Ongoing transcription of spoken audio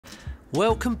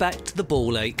Welcome back to the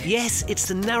Ball Lake. Yes, it's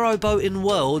the narrowboat in the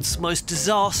world's most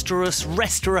disastrous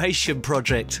restoration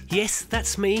project. Yes,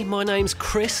 that's me. My name's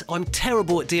Chris. I'm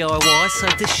terrible at DIY, so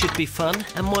this should be fun.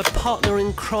 And my partner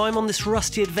in crime on this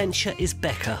rusty adventure is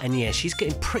Becca. And yeah, she's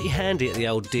getting pretty handy at the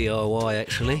old DIY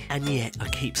actually. And yet, I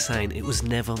keep saying it was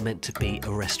never meant to be a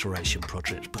restoration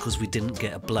project because we didn't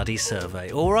get a bloody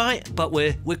survey. All right, but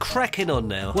we're cracking on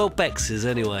now. Well, Bex is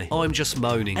anyway. I'm just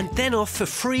moaning. And then off for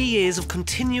 3 years of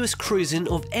continuous cruising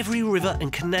of every river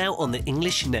and canal on the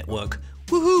English network.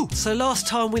 Woohoo! So last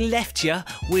time we left you,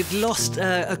 we'd lost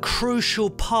a crucial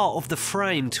part of the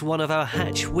frame to one of our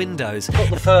hatch windows.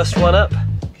 Got the first one up.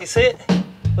 Can you see it?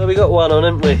 Well, we got one on,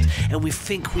 haven't we? And we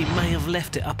think we may have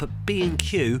left it up at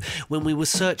B&Q when we were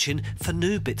searching for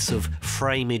new bits of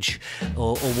frameage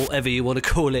or whatever you want to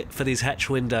call it for these hatch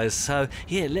windows. So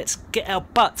yeah, let's get our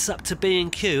butts up to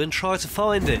B&Q and try to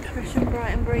find it. Fresh and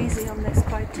bright and breezy on this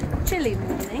quite chilly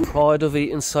morning. Pride of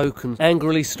eating soak,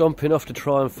 angrily stomping off to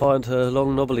try and find her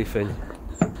long knobbly thing.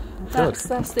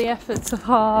 That's the efforts of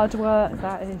hard work,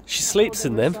 that is. She sleeps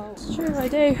in them. It's true, I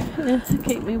do. Yeah, to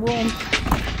keep me warm.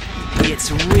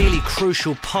 It's a really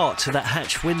crucial part to that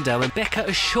hatch window, and Becca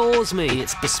assures me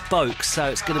it's bespoke, so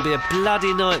it's going to be a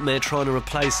bloody nightmare trying to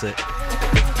replace it.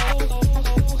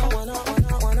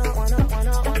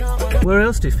 Where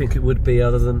else do you think it would be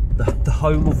other than the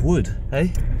home of wood, eh?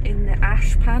 In the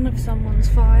ash pan of someone's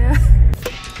fire.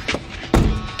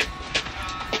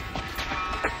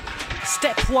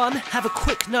 Step 1, have a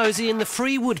quick nosy in the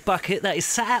free wood bucket that is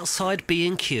sat outside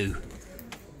B&Q.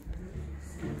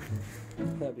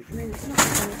 I mean, it's not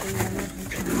something I imagine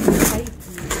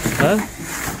Huh?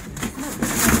 It's not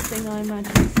something I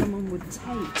imagine someone would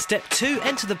take. Step 2,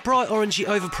 enter the bright orangey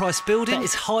overpriced building that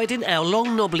is hiding our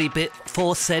long knobbly bit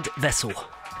for said vessel.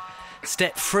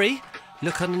 Step 3,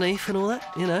 look underneath and all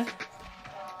that, you know.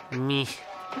 Meh.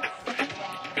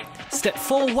 Step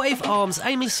 4, wave arms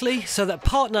aimlessly so that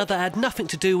partner that had nothing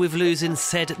to do with losing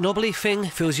said knobbly thing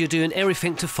feels you're doing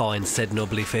everything to find said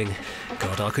knobbly thing.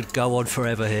 God, I could go on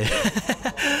forever here.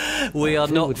 We are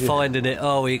not finding it,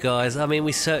 are we, guys? I mean,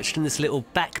 we searched in this little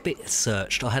back bit.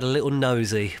 Searched. I had a little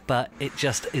nosy, but it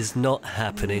just is not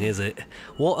happening, is it?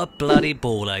 What a bloody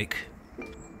ball ache.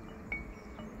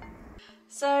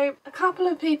 So, a couple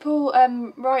of people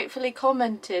rightfully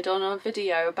commented on our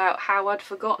video about how I'd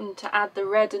forgotten to add the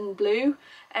red and blue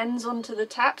ends onto the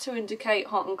tap to indicate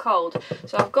hot and cold.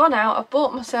 So I've gone out, I've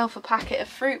bought myself a packet of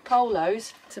fruit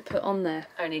polos to put on there.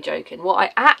 Only joking. What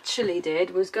I actually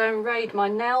did was go and raid my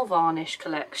nail varnish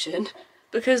collection,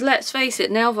 because let's face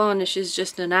it, nail varnish is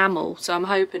just enamel, so I'm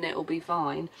hoping it'll be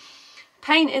fine.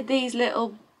 Painted these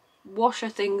little washer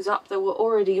things up that were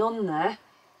already on there.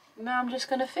 Now I'm just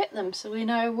going to fit them so we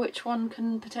know which one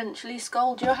can potentially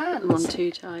scald your hands. One too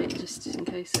tight, just in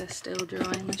case they're still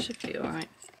dry, and they should be alright.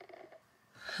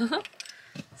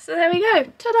 So there we go,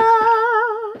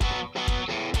 ta-da!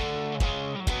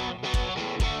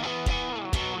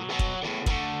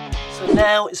 So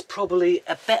now is probably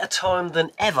a better time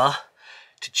than ever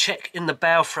to check in the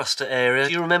bow thruster area.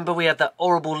 You remember we had that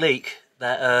horrible leak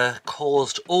that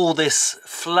caused all this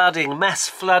flooding, mass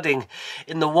flooding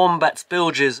in the Wombat's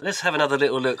bilges. Let's have another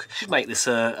little look. Should make this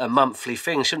a monthly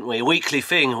thing, shouldn't we? A weekly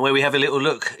thing where we have a little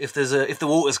look if the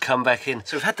water's come back in.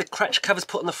 So we've had the cratch covers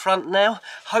put on the front now.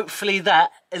 Hopefully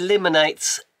that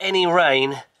eliminates any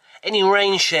rain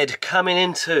shed coming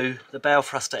into the bow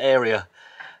thruster area.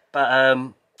 But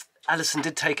Alison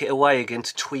did take it away again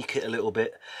to tweak it a little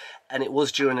bit, and it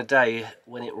was during the day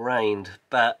when it rained,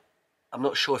 but I'm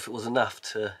not sure if it was enough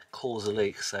to cause a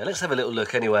leak, so let's have a little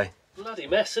look anyway. Bloody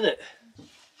mess, isn't it?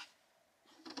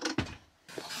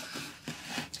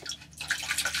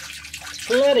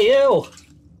 Bloody hell!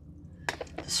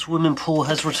 The swimming pool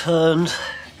has returned.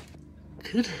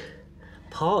 Could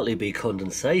partly be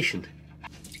condensation.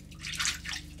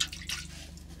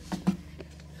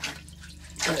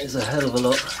 That is a hell of a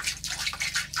lot.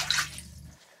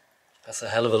 That's a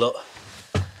hell of a lot.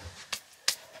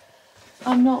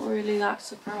 I'm not really that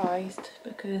surprised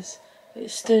because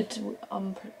it stood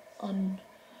unprotected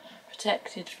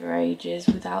for ages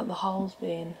without the holes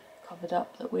being covered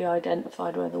up that we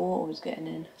identified where the water was getting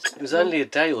in. It was only a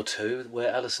day or two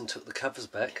where Alison took the covers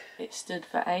back. It stood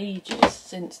for ages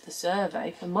since the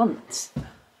survey, for months,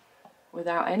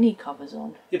 without any covers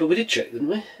on. Yeah, but we did check, didn't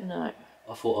we? No.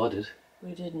 I thought I did.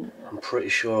 We didn't. I'm pretty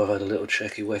sure I've had a little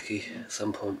checky-wecky at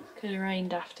some point. Could have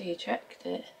rained after you checked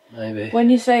it. Maybe. When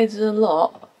you say there's a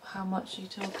lot, how much are you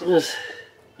talking? Yes,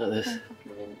 like this. A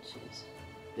couple of inches.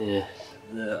 Yeah,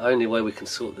 the only way we can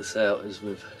sort this out is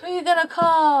with... Who are you gonna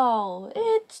call?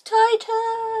 It's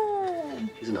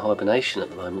Titan! He's in hibernation at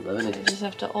the moment though, isn't he? You just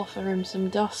have to offer him some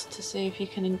dust to see if you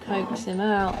can coax him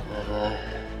out.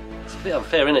 It's a bit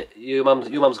unfair, isn't it? Your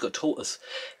mum's got taught us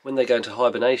when they go into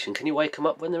hibernation. Can you wake them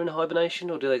up when they're in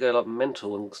hibernation, or do they go like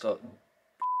mental and start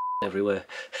everywhere?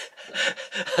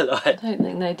 Like, I don't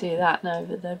think they do that, no,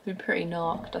 but they'd be pretty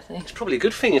knocked, I think. it's probably a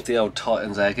good thing if the old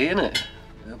Titan's aggy, isn't it?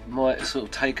 It might sort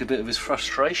of take a bit of his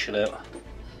frustration out.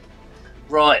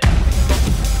 Right.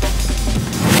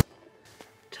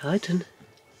 Titan.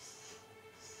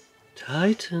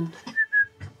 Titan.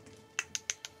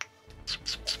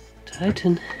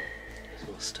 Titan. He's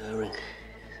not stirring.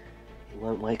 He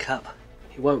won't wake up.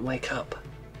 He won't wake up.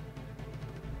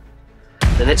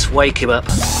 Then let's wake him up.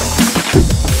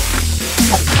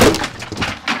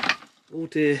 Oh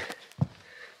dear.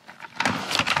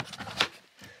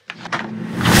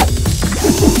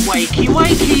 Wakey,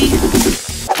 wakey!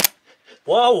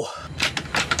 Whoa!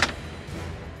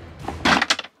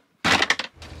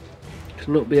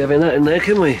 Cannot be having that in there,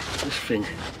 can we? This thing.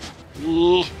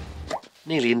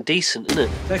 Nearly indecent, isn't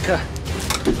it? Becca!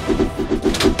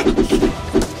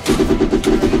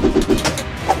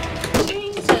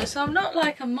 Jesus, I'm not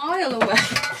like a mile away.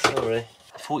 Sorry.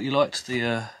 I thought you liked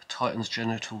the Titan's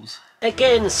genitals.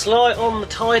 Again, slight on the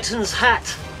Titan's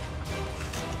hat.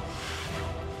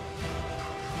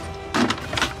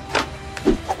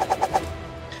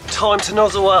 Time to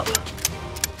nozzle up.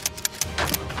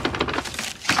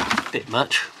 Bit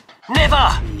much.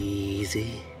 Never!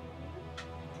 Easy.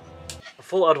 I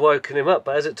thought I'd woken him up,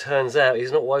 but as it turns out,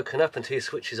 he's not woken up until you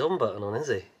switch his on button on, is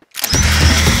he?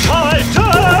 Titan!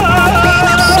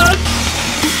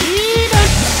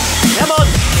 Come on!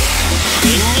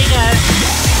 In you go!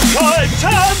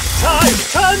 Titan!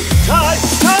 Titan!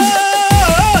 Titan!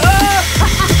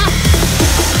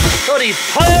 God, he's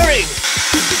purring!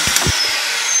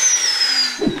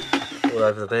 All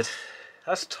over the bed.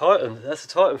 That's Titan. That's a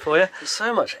Titan for you. There's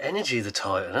so much energy, the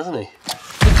Titan, hasn't he?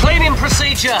 The cleaning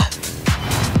procedure!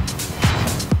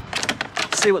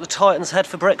 Let's see what the Titan's had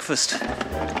for breakfast.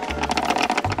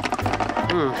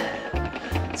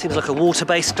 Seems like a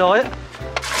water-based diet.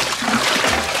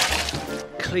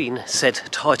 Clean, said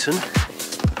Titan.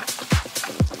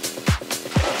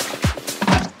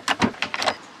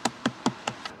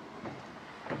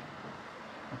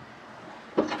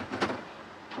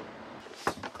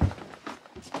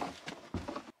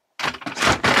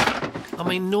 I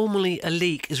mean, normally a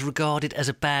leak is regarded as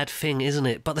a bad thing, isn't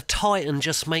it? But the Titan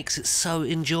just makes it so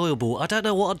enjoyable. I don't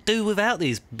know what I'd do without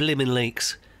these blimmin'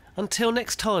 leaks. Until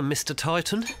next time, Mr.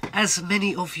 Titan. As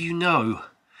many of you know,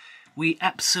 we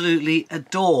absolutely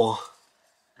adore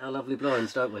our lovely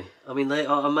blinds, don't we? I mean, they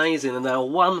are amazing, and they are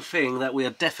one thing that we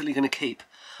are definitely going to keep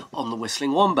on the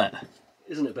Whistling Wombat.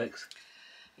 Isn't it, Bex?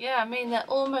 Yeah, I mean, they're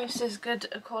almost as good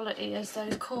a quality as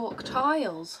those cork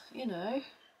tiles, you know.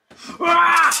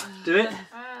 Do it.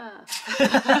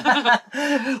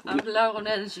 I'm low on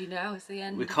energy now. It's the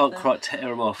end. We can't quite tear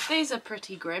them off. These are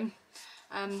pretty grim,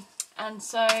 and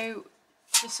so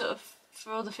to sort of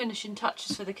for all the finishing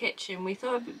touches for the kitchen, we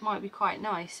thought it might be quite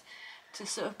nice to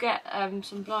sort of get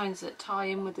some blinds that tie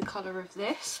in with the colour of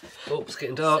this. Oh, it's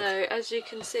getting dark. So as you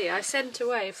can see, I sent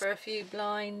away for a few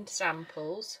blind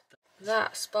samples.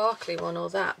 That sparkly one or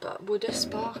that, but would a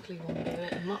sparkly one be a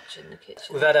bit much in the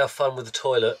kitchen? We've had our fun with the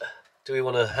toilet. Do we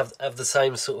want to have the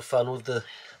same sort of fun with the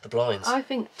blinds? I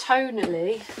think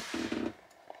tonally,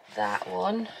 that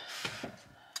one.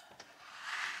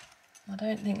 I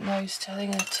don't think those two, I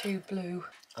think they're too blue.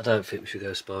 I don't think we should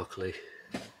go sparkly.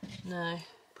 No.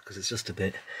 Because it's just a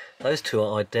bit... Those two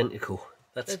are identical.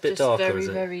 That's They're a bit just darker, very, is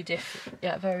it? very different.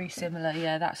 Yeah, very similar.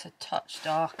 Yeah, that's a touch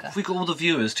darker. If we got all the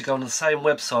viewers to go on the same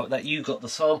website that you got the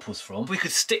samples from, we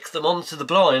could stick them onto the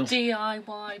blind.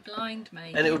 DIY blind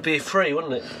making. And it would be free,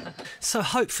 wouldn't it? So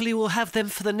hopefully we'll have them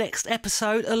for the next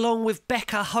episode, along with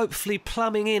Becca hopefully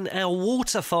plumbing in our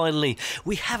water finally.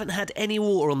 We haven't had any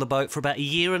water on the boat for about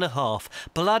 1.5 years.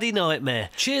 Bloody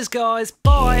nightmare. Cheers, guys.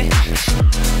 Bye.